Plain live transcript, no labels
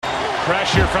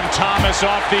Pressure from Thomas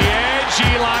off the edge.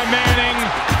 Eli Manning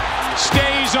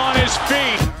stays on his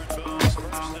feet.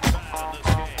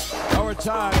 Now we're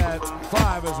tied at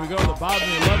 5 as we go to the bottom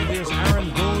of the 11th. Here's Aaron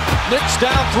Boone. Knicks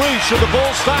down 3. Should the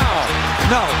Bulls foul?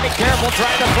 No. Be careful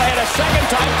trying to play it a second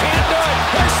time. Can't do it.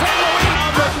 Here's St. Louis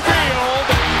On the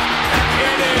field.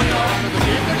 It is.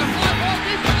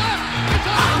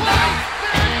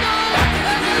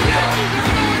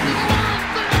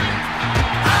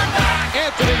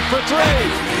 Anthony for 3.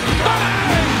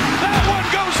 Bang! That one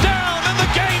goes down, and the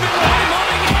game is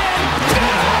moving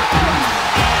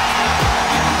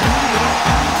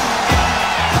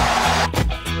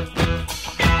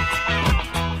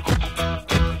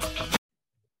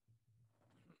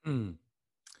in.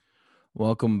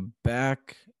 Welcome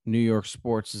back. New York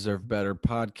Sports Deserve Better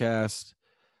podcast.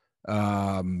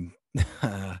 I mean,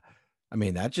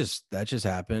 that just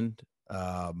happened.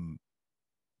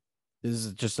 This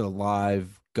is just a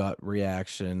live gut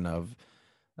reaction of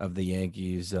the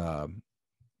Yankees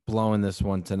blowing this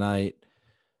one tonight.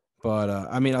 But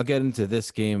I mean, I'll get into this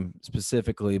game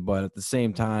specifically, but at the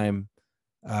same time,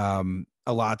 a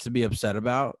lot to be upset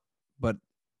about. But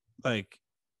like,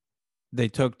 they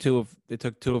took two of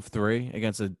 3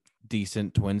 against a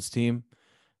decent Twins team.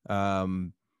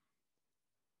 But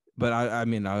I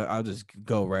mean, I'll just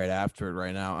go right after it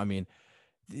right now. I mean,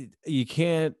 you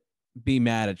can't be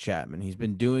mad at Chapman. He's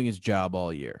been doing his job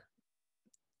all year.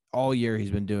 All year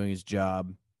he's been doing his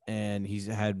job, and he's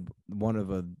had one of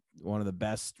the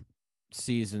best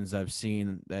seasons I've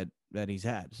seen that he's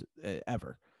had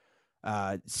ever.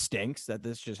 Stinks that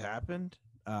this just happened,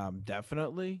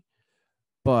 definitely.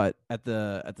 But at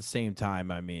the same time,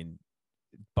 I mean,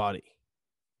 buddy,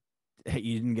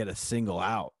 you didn't get a single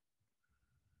out.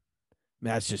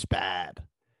 That's just bad.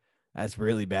 That's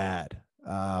really bad.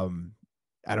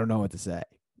 I don't know what to say.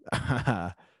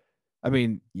 I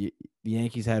mean, the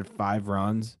Yankees had 5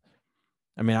 runs.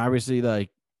 I mean, obviously, like,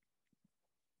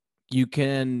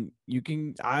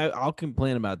 I'll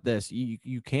complain about this.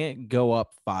 You can't go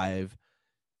up 5-0,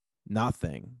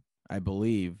 I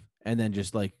believe, and then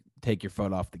just like take your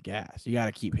foot off the gas. You got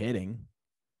to keep hitting.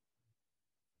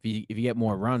 If you get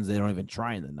more runs, they don't even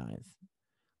try in the 9th.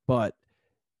 But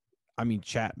I mean,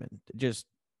 Chapman just.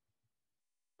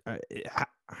 I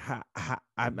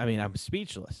mean, I'm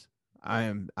speechless.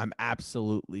 I'm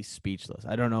absolutely speechless.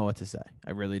 I don't know what to say.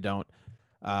 I really don't.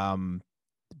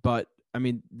 But I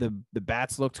mean, the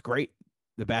bats looked great.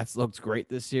 The bats looked great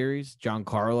this series.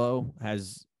 Giancarlo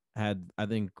has had, I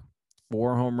think,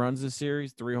 4 home runs this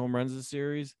series, 3 home runs this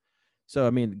series. So I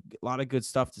mean, a lot of good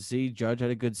stuff to see. Judge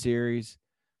had a good series,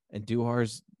 and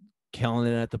Duhar's killing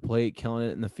it at the plate, killing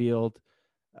it in the field.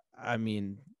 I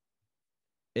mean,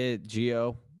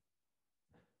 Gio.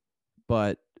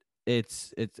 But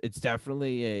it's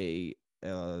definitely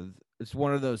it's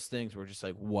one of those things where just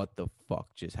like, what the fuck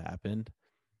just happened?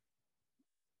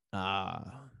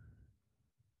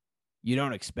 You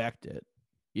don't expect it.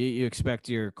 You expect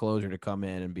your closer to come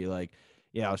in and be like,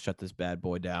 yeah, I'll shut this bad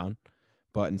boy down.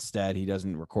 But instead, he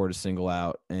doesn't record a single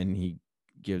out, and he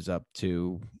gives up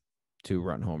 2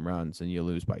 run home runs, and you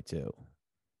lose by 2.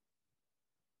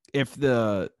 If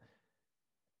the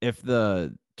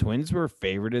Twins were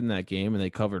favored in that game and they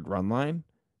covered run line,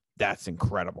 that's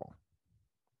incredible.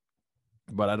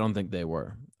 But I don't think they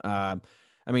were. I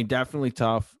mean, definitely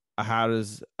tough. I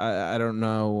don't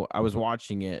know. I was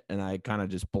watching it and I kind of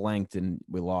just blanked and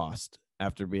we lost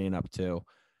after being up 2.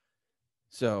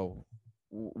 So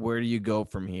where do you go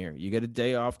from here? You get a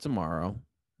day off tomorrow,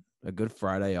 a good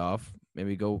Friday off,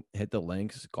 maybe go hit the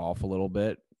links, golf a little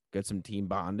bit, get some team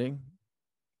bonding.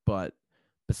 But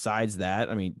besides that,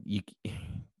 I mean, you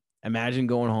imagine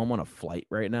going home on a flight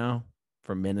right now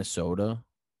from Minnesota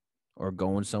or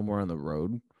going somewhere on the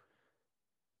road,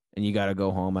 and you got to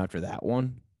go home after that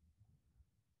one.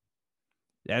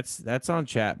 That's on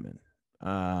Chapman.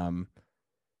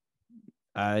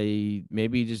 I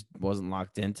maybe just wasn't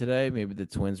locked in today. Maybe the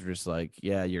Twins were just like,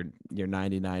 yeah, your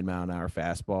 99 mile an hour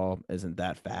fastball isn't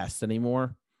that fast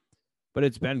anymore. But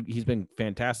he's been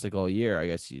fantastic all year. I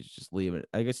guess he's just leaving it.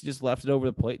 I guess he just left it over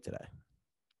the plate today.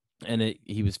 And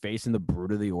he was facing the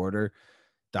brute of the order,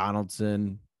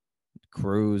 Donaldson,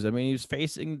 Cruz. I mean, he was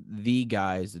facing the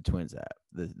guys the Twins have,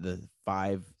 the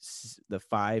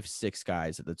 5-6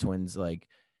 guys that the Twins like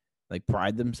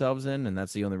pride themselves in, and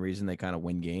that's the only reason they kind of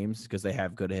win games, because they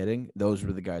have good hitting. Those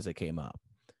were the guys that came up.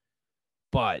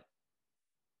 But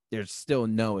there's still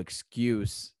no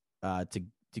excuse to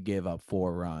give up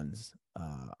 4 runs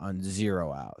on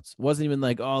 0 outs. It wasn't even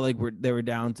like, they were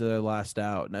down to their last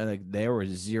out. No, like, there were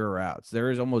 0 outs. There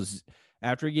was almost,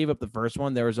 after he gave up the first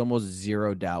one, there was almost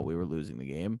 0 doubt we were losing the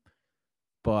game.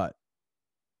 But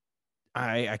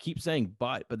I keep saying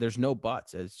but there's no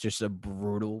buts. It's just a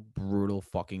brutal, brutal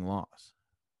fucking loss.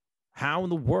 How in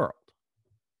the world?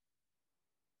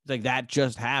 It's like that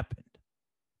just happened.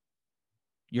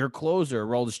 Your closer,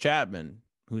 Aroldis Chapman,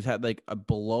 who's had like a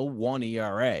below 1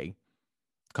 ERA,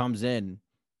 comes in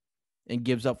and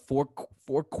gives up four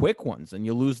quick ones, and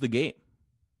you lose the game.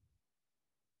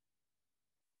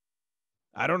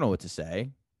 I don't know what to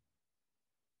say.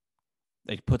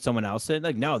 They put someone else in.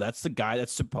 Like, no, that's the guy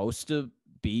that's supposed to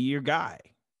be your guy.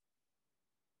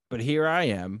 But here I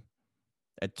am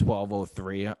at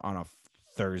 12:03 on a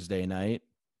Thursday night,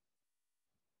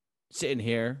 sitting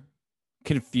here,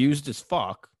 confused as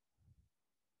fuck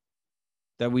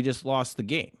that we just lost the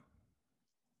game.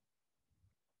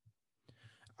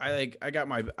 I got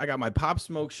my Pop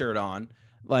Smoke shirt on.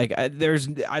 Like I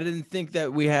didn't think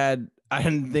that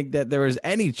there was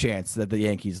any chance that the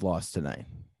Yankees lost tonight.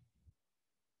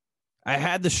 I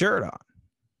had the shirt on.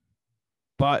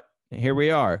 But here we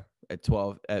are at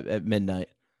 12 at midnight,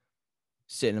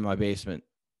 sitting in my basement.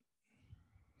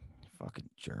 Fucking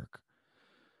jerk.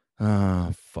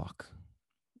 Oh, fuck.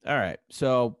 All right.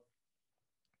 So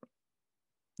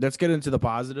let's get into the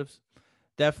positives.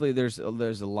 Definitely there's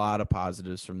a lot of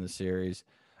positives from the series.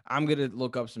 I'm going to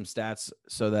look up some stats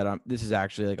so that this is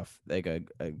actually like a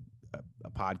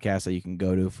podcast that you can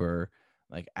go to for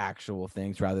like actual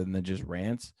things rather than just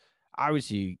rants.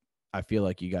 Obviously, I feel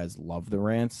like you guys love the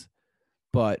rants,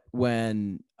 but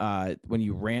when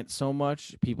you rant so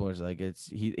much, people are like,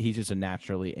 he's just a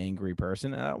naturally angry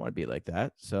person, and I don't want to be like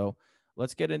that. So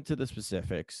let's get into the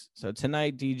specifics. So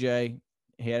tonight, DJ,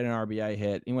 he had an RBI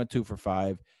hit. He went 2 for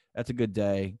 5. That's a good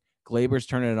day. Gleyber's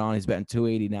turning it on. He's batting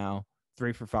 280 now,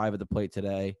 3 for 5 at the plate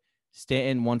today.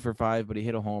 Stanton 1 for 5, but he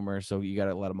hit a homer, so you got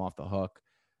to let him off the hook.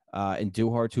 And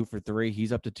Duhar 2 for 3.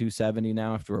 He's up to 270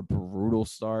 now after a brutal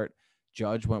start.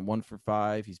 Judge went 1 for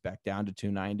 5. He's back down to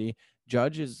 290.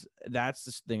 That's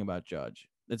the thing about Judge.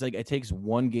 It's like it takes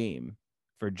one game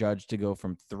for Judge to go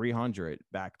from 300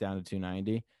 back down to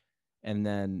 290. And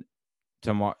then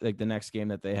tomorrow, like the next game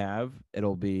that they have,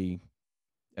 it'll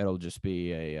just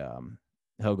be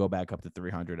he'll go back up to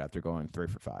 300 after going 3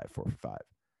 for 5, 4 for 5.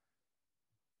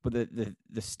 But the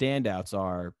standouts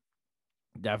are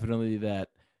definitely that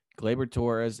Gleyber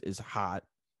Torres is hot,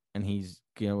 and he's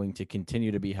going to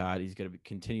continue to be hot. He's going to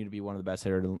continue to be one of the best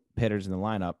hitters in the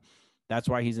lineup. That's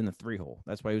why he's in the 3-hole.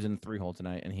 That's why he was in the 3-hole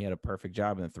tonight, and he had a perfect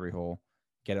job in the 3-hole.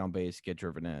 Get on base, get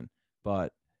driven in.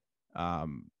 But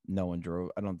no one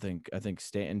drove. I think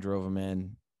Stanton drove him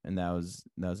in, and that was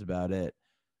about it.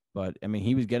 But I mean,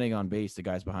 he was getting on base. The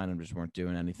guys behind him just weren't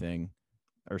doing anything.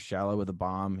 Urshela with a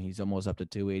bomb. He's almost up to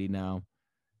 280 now.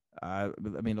 I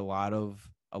mean, a lot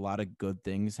of good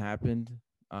things happened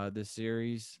this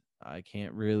series. I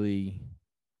can't really.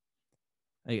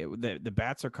 The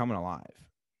bats are coming alive.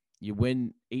 You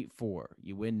win 8-4.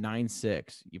 You win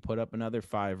 9-6. You put up another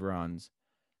 5 runs.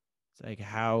 It's like,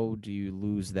 how do you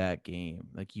lose that game?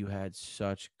 Like, you had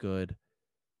such good.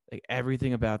 Like,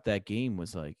 everything about that game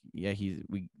was like, yeah,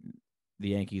 the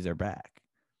Yankees are back.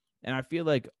 And I feel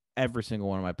like every single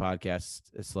one of my podcasts,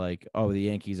 it's like, oh, the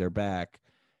Yankees are back.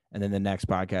 And then the next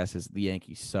podcast is the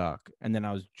Yankees suck. And then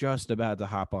I was just about to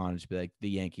hop on and just be like, the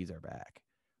Yankees are back.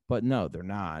 But no, they're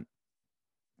not.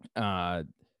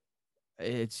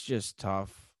 It's just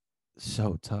tough.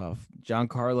 So tough.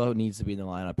 Giancarlo needs to be in the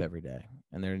lineup every day.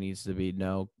 And there needs to be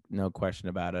no question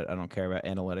about it. I don't care about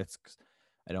analytics.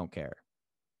 I don't care.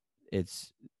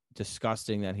 It's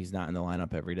disgusting that he's not in the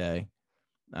lineup every day.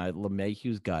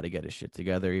 LeMahieu's got to get his shit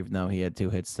together. Even though he had 2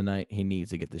 hits tonight, he needs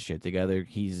to get the shit together.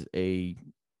 He's a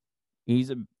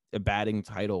batting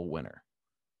title winner,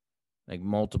 like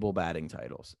multiple batting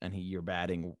titles, and you're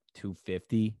batting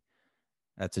 250.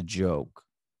 That's a joke.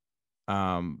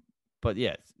 But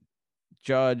yeah,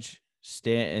 Judge,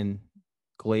 Stanton,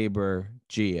 Gleyber,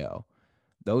 Gio,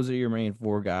 those are your main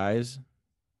 4 guys.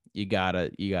 You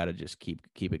gotta just keep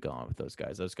it going with those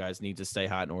guys. Those guys need to stay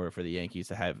hot in order for the Yankees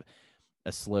to have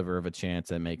a sliver of a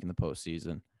chance at making the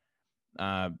postseason.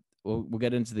 We'll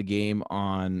get into the game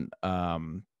on.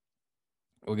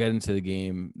 We'll get into the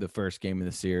game, the first game of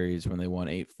the series when they won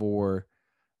 8-4.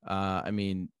 I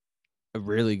mean, a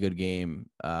really good game.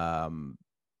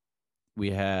 We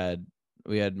had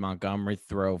Montgomery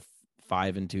throw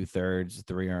 5 2/3,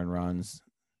 3 earned runs.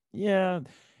 Yeah,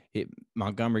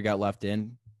 Montgomery got left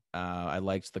in. I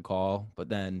liked the call, but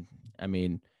then I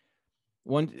mean,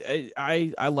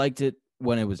 I liked it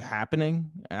when it was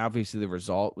happening. Obviously, the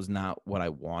result was not what I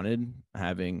wanted.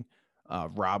 Having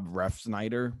Rob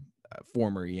Refsnyder,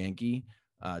 former Yankee,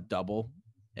 double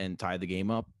and tie the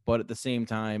game up. But at the same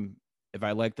time, if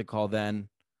I liked the call then,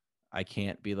 I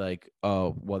can't be like,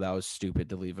 oh, well, that was stupid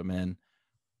to leave him in.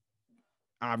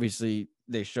 Obviously,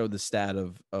 they showed the stat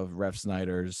of Ref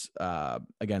Snyder's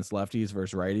against lefties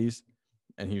versus righties,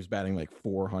 and he was batting like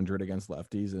 400 against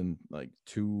lefties and like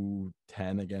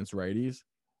 210 against righties.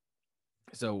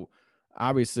 So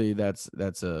obviously, that's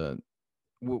a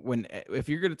when if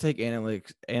you're gonna take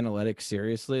analytics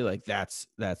seriously, like that's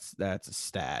a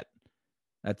stat.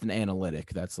 That's an analytic.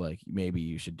 That's like maybe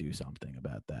you should do something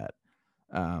about that.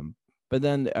 But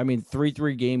then I mean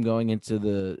 3-3 game going into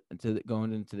the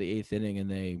 8th inning, and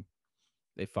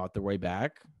they fought their way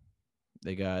back.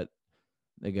 They got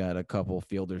a couple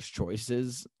fielders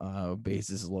choices,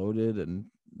 bases loaded and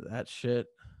that shit.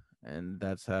 And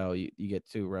that's how you get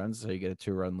 2 runs. So you get a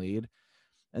 2-run lead.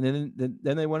 And then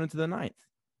they went into the 9th.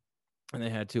 And they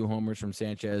had 2 homers from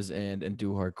Sanchez, and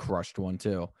Duhar crushed one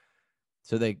too.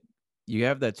 So you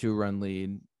have that 2-run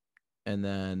lead, and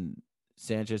then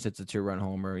Sanchez hits a 2-run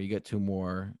homer. You get 2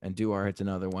 more, and Duhar hits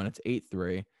another one. It's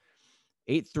 8-3.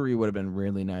 8-3 would have been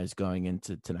really nice going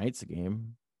into tonight's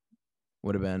game.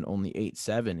 Would have been only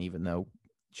 8-7, even though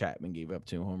Chapman gave up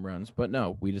 2 home runs. But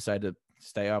no, we decided to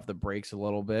stay off the brakes a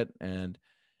little bit, and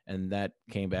that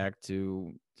came back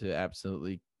to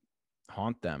absolutely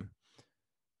haunt them.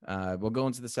 We'll go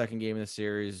into the second game of the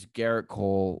series. Garrett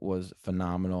Cole was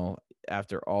phenomenal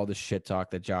after all the shit talk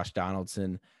that Josh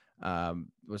Donaldson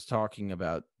was talking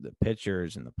about the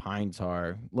pitchers and the pine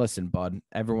tar. Listen, bud,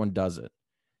 everyone does it.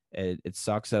 It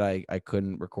sucks that I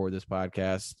couldn't record this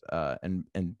podcast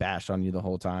and bash on you the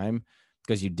whole time,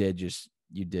 because you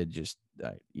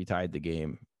tied the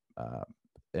game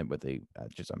and with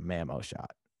just a mammo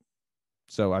shot.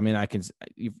 So I mean,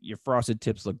 your frosted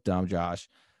tips look dumb, Josh.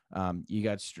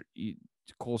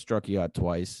 Cole struck you out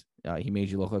twice. He made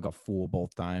you look like a fool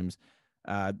both times.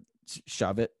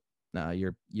 Shove it.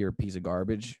 You're a piece of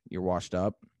garbage. You're washed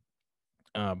up.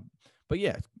 But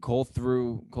yeah, Cole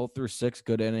threw 6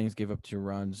 good innings, gave up 2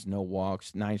 runs, no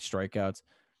walks, 9 strikeouts.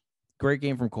 Great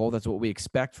game from Cole. That's what we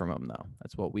expect from him, though.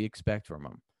 That's what we expect from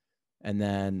him. And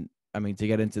then, I mean, to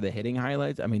get into the hitting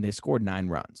highlights, I mean, they scored 9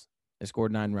 runs.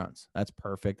 That's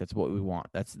perfect. That's what we want.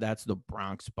 That's the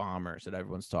Bronx Bombers that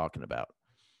everyone's talking about.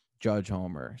 Judge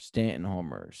homer, Stanton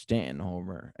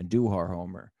homer, and Duhar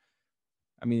homer.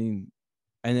 I mean,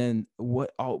 and then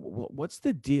what's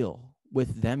the deal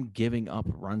with them giving up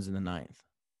runs in the 9th?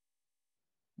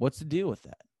 What's the deal with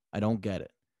that? I don't get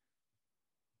it.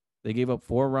 They gave up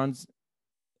 4 runs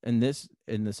in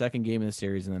the second game of the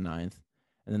series in the 9th,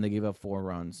 and then they gave up 4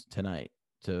 runs tonight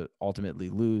to ultimately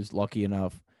lose. Lucky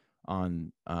enough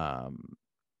on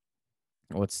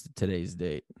what's today's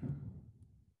date?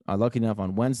 Lucky enough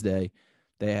on Wednesday,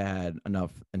 they had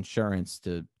enough insurance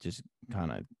to just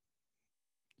kind of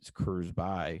cruise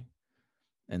by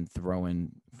and throw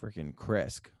in freaking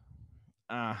Krisk.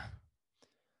 I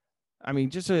mean,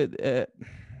 just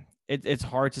it's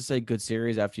hard to say good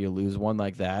series after you lose one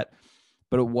like that,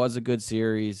 but it was a good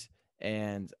series,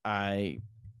 and God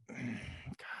damn it,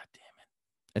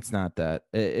 it's not that.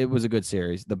 It was a good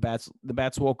series. The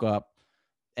bats woke up,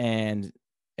 and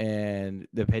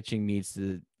the pitching needs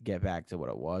to get back to what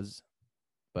it was,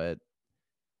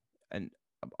 and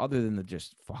other than the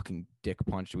just fucking dick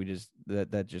punch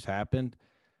that just happened,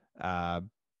 a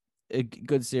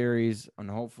good series, and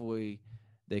hopefully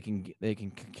they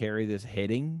can carry this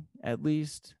hitting, at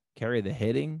least carry the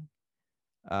hitting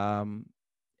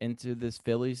into this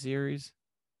Philly series.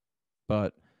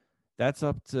 But that's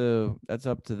up to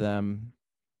them.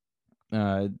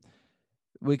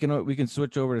 We can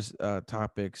switch over to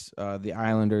topics. The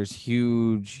Islanders,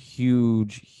 huge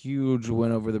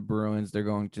win over the Bruins. They're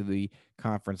going to the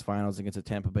conference finals against the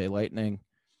Tampa Bay Lightning.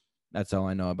 That's all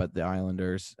I know about the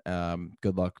Islanders.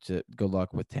 Good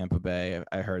luck with Tampa Bay.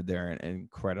 I heard they're an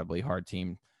incredibly hard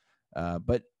team,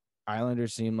 but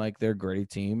Islanders seem like they're a great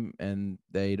team, and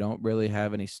they don't really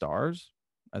have any stars.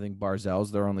 I think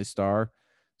Barzal's their only star,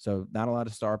 so not a lot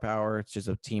of star power. It's just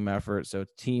a team effort. So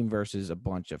it's team versus a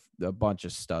bunch of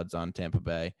studs on Tampa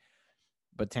Bay.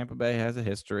 But Tampa Bay has a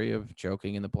history of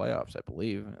choking in the playoffs, I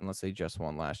believe, unless they just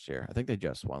won last year. I think they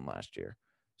just won last year,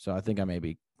 so I think I may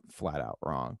be flat out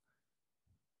wrong.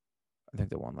 I think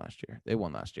they won last year. They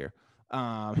won last year.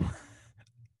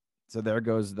 So there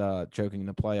goes the choking in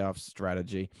the playoffs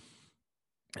strategy.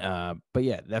 But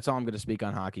yeah, that's all I'm going to speak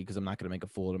on hockey, because I'm not going to make a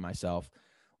fool of myself.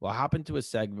 Well, I'll hop into a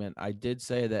segment. I did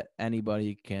say that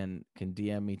anybody can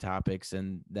DM me topics,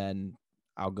 and then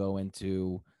I'll go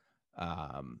into it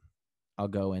on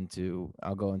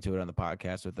the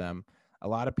podcast with them. A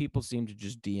lot of people seem to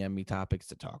just DM me topics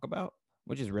to talk about,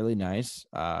 which is really nice.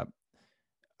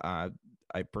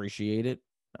 I appreciate it.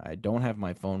 I don't have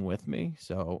my phone with me,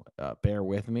 so bear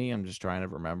with me. I'm just trying to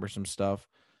remember some stuff.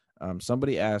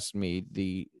 Somebody asked me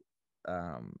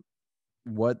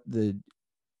what the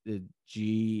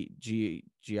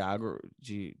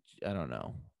I don't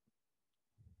know,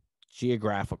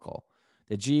 geographical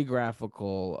the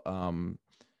geographical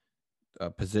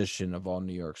position of all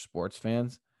New York sports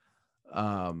fans.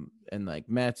 And like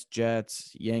Mets,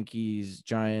 Jets, Yankees,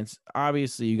 Giants.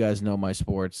 Obviously, you guys know my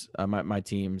sports, my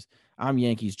teams. I'm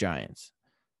Yankees, Giants.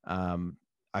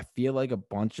 I feel like a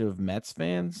bunch of Mets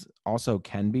fans also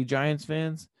can be Giants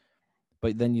fans,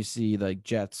 but then you see like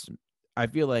Jets. I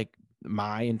feel like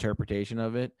my interpretation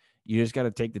of it, you just got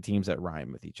to take the teams that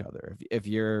rhyme with each other. If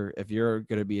you're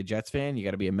gonna be a Jets fan, you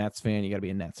got to be a Mets fan, you got to be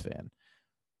a Nets fan.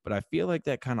 But I feel like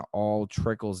that kind of all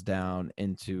trickles down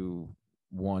into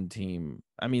one team.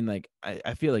 I mean, like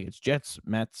I feel like it's Jets,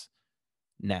 Mets,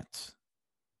 Nets,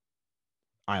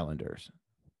 Islanders.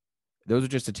 Those are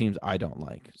just the teams I don't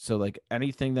like. So like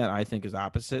anything that I think is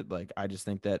opposite, like I just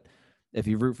think that if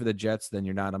you root for the Jets, then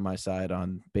you're not on my side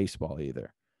on baseball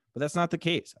either. But that's not the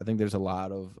case. I think there's a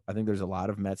lot of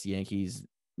Mets, Yankees,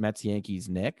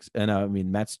 Knicks,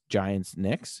 and Mets, Giants,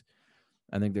 Knicks.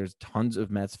 I think there's tons of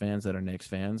Mets fans that are Knicks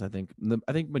fans. I think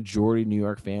majority New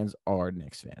York fans are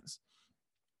Knicks fans.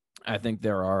 I think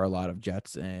there are a lot of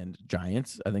Jets and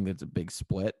Giants. I think that's a big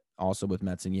split also with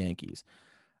Mets and Yankees.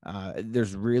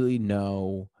 There's really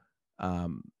no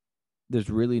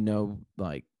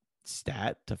like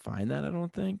stat to find that. I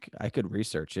don't think. I could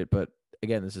research it, but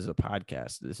again, this is a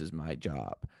podcast. This is my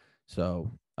job.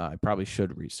 So I probably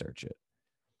should research it.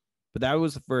 But that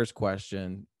was the first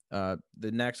question. The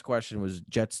next question was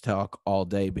Jets talk all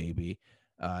day, baby.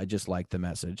 I just like the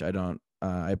message.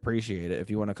 I appreciate it. If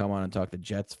you want to come on and talk the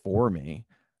Jets for me,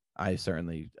 I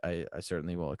certainly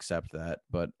will accept that.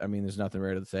 But I mean, there's nothing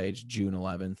ready to say. It's June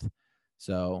 11th.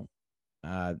 So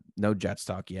no Jets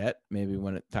talk yet. Maybe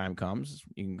when time comes,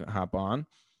 you can hop on.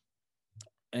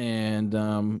 And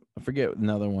I forget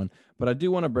another one, but I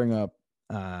do want to bring up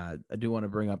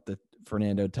the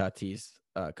Fernando Tatis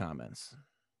comments.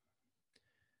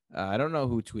 I don't know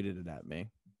who tweeted it at me,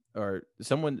 or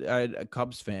someone, a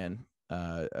Cubs fan,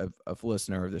 a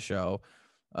listener of the show,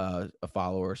 a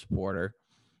follower, supporter,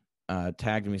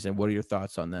 tagged me saying, "What are your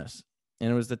thoughts on this?"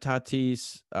 And it was the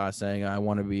Tatis saying, "I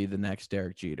want to be the next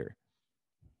Derek Jeter."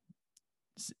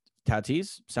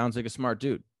 Tatis sounds like a smart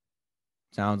dude.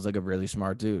 Sounds like a really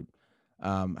smart dude.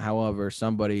 However,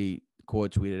 somebody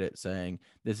quote tweeted it saying,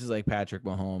 "This is like Patrick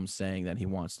Mahomes saying that he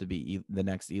wants to be the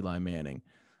next Eli Manning."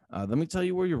 Let me tell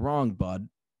you where you're wrong, bud.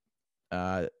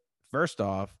 First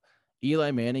off,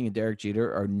 Eli Manning and Derek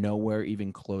Jeter are nowhere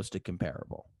even close to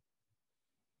comparable.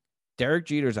 Derek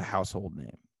Jeter is a household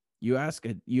name. You ask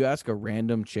a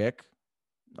random chick,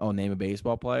 "Oh, name a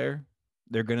baseball player,"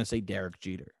 they're gonna say Derek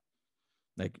Jeter.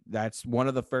 Like that's one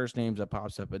of the first names that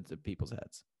pops up into people's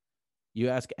heads. You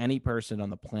ask any person on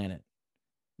the planet,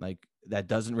 like that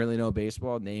doesn't really know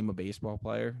baseball, name a baseball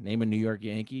player, name a New York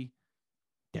Yankee,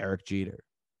 Derek Jeter.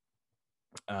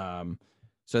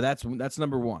 So that's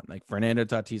number one. Like Fernando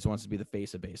Tatis wants to be the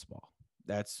face of baseball.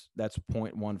 That's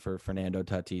 0.1 for Fernando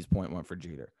Tatis, 0.1 for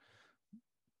Jeter.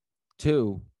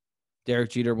 2, Derek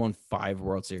Jeter won 5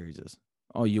 World Series.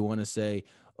 Oh, you want to say,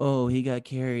 "Oh, he got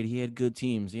carried. He had good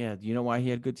teams." Yeah, you know why he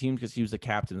had good teams? Because he was the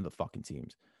captain of the fucking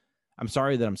teams. I'm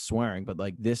sorry that I'm swearing, but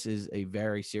like this is a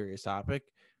very serious topic.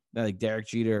 That like Derek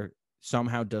Jeter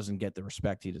somehow doesn't get the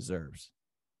respect he deserves.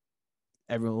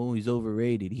 Everyone, "Oh, he's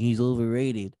overrated. He's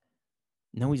overrated."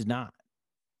 No, he's not.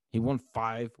 He won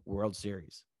 5 World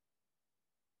Series.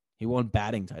 He won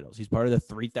batting titles. He's part of the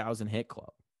 3,000 hit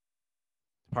club.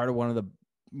 Part of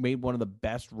made one of the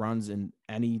best runs in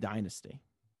any dynasty.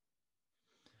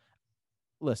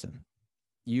 Listen,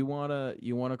 you wanna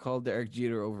call Derek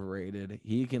Jeter overrated?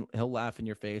 He'll laugh in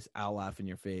your face. I'll laugh in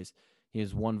your face. He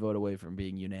is 1 vote away from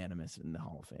being unanimous in the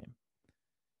Hall of Fame.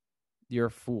 You're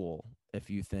a fool if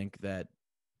you think that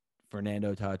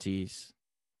Fernando Tatis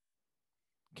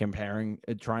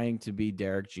trying to be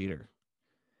Derek Jeter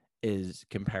is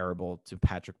comparable to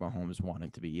Patrick Mahomes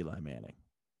wanting to be Eli Manning.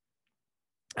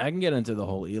 I can get into the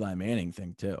whole Eli Manning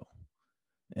thing too.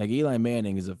 Like Eli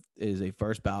Manning is a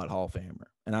first ballot Hall of Famer,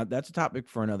 and that's a topic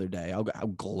for another day. I'll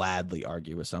gladly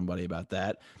argue with somebody about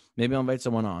that. Maybe I'll invite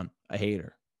someone on, a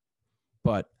hater,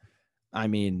 but I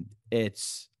mean,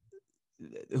 it's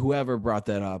whoever brought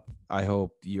that up. I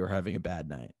hope you're having a bad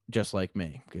night, just like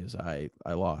me, because I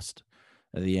lost.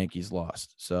 The Yankees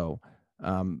lost. So,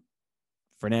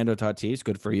 Fernando Tatis,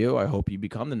 good for you. I hope you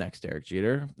become the next Derek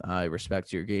Jeter. I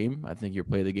respect your game. I think you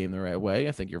play the game the right way.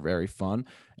 I think you're very fun,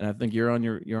 and I think you're on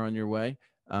your way.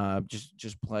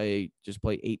 Just play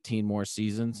 18 more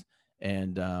seasons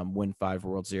and win 5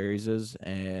 World Series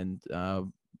and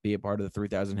be a part of the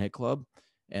 3,000 hit club.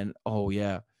 And oh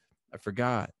yeah, I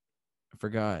forgot.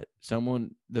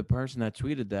 The person that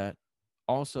tweeted that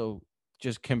also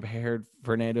just compared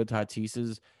Fernando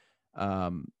Tatis's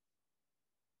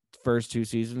first 2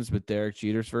 seasons with Derek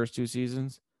Jeter's first 2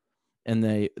 seasons, and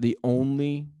the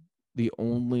only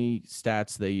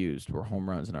stats they used were home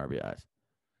runs and RBIs.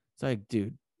 It's like,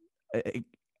 dude,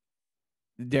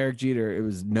 Derek Jeter,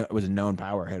 was a known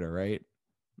power hitter, right?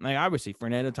 Like, obviously,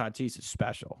 Fernando Tatis is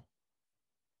special.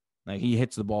 Like, he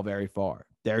hits the ball very far.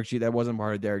 Derek Jeter, that wasn't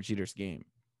part of Derek Jeter's game.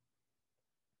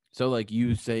 So, like,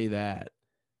 you say that,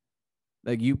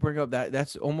 like, you bring up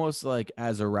that's almost like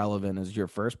as irrelevant as your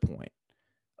first point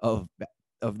of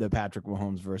the Patrick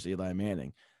Mahomes versus Eli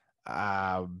Manning.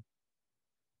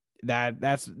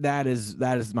 That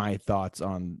is my thoughts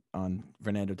on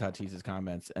Fernando Tatis's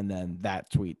comments, and then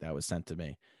that tweet that was sent to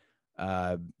me.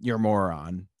 You're a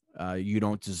moron. You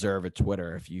don't deserve a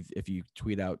Twitter if you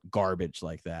tweet out garbage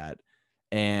like that.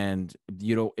 And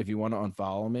if you want to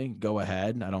unfollow me, go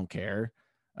ahead. I don't care,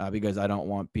 because I don't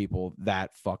want people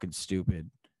that fucking stupid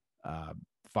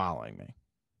following me.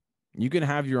 You can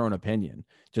have your own opinion,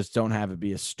 just don't have it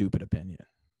be a stupid opinion.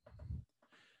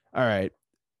 All right.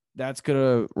 That's going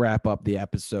to wrap up the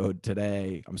episode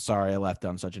today. I'm sorry I left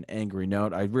on such an angry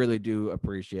note. I really do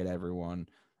appreciate everyone.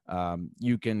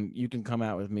 You can come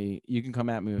out with me. You can come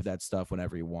at me with that stuff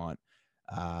whenever you want.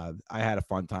 I had a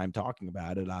fun time talking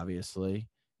about it, obviously,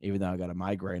 even though I got a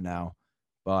migraine now.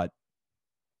 But,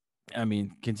 I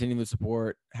mean, continue the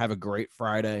support. Have a great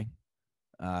Friday.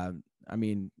 I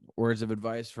mean, words of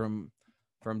advice from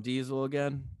Diesel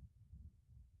again.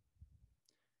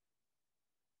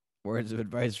 Words of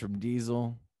advice from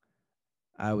Diesel,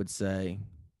 I would say,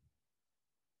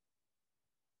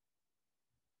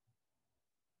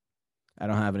 I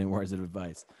don't have any words of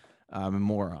advice. I'm a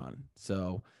moron.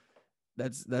 So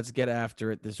let's get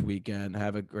after it this weekend.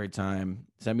 Have a great time.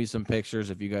 Send me some pictures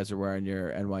if you guys are wearing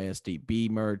your NYSDB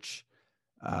merch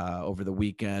over the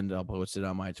weekend. I'll post it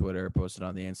on my Twitter, post it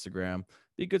on the Instagram.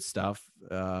 Be good stuff.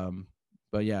 But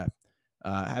yeah.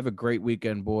 Have a great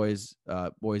weekend, boys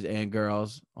and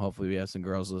girls. Hopefully we have some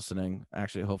girls listening.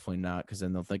 Actually, hopefully not, because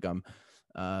then they'll think I'm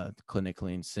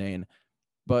clinically insane.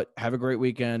 But have a great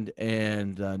weekend,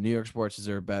 and New York sports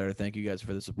deserve better. Thank you guys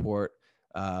for the support.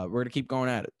 We're going to keep going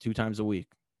at it 2 times a week.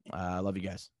 I love you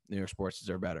guys. New York sports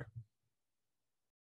deserve better.